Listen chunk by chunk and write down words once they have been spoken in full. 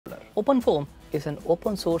OpenFOAM is an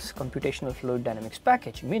open source computational fluid dynamics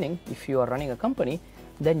package, meaning if you are running a company,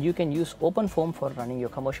 then you can use OpenFOAM for running your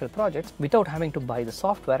commercial projects without having to buy the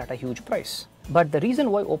software at a huge price. But the reason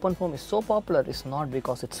why OpenFOAM is so popular is not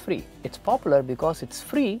because it's free. It's popular because it's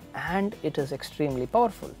free and it is extremely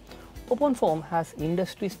powerful. OpenFOAM has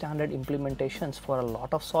industry standard implementations for a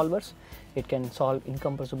lot of solvers. It can solve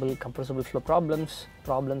incompressible, compressible flow problems,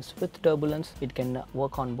 problems with turbulence. It can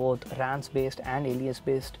work on both RANS based and alias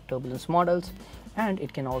based turbulence models, and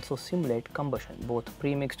it can also simulate combustion, both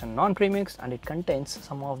premixed and non-premixed, and it contains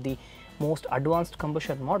some of the most advanced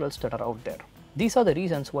combustion models that are out there. These are the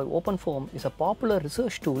reasons why OpenFOAM is a popular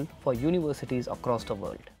research tool for universities across the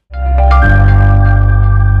world.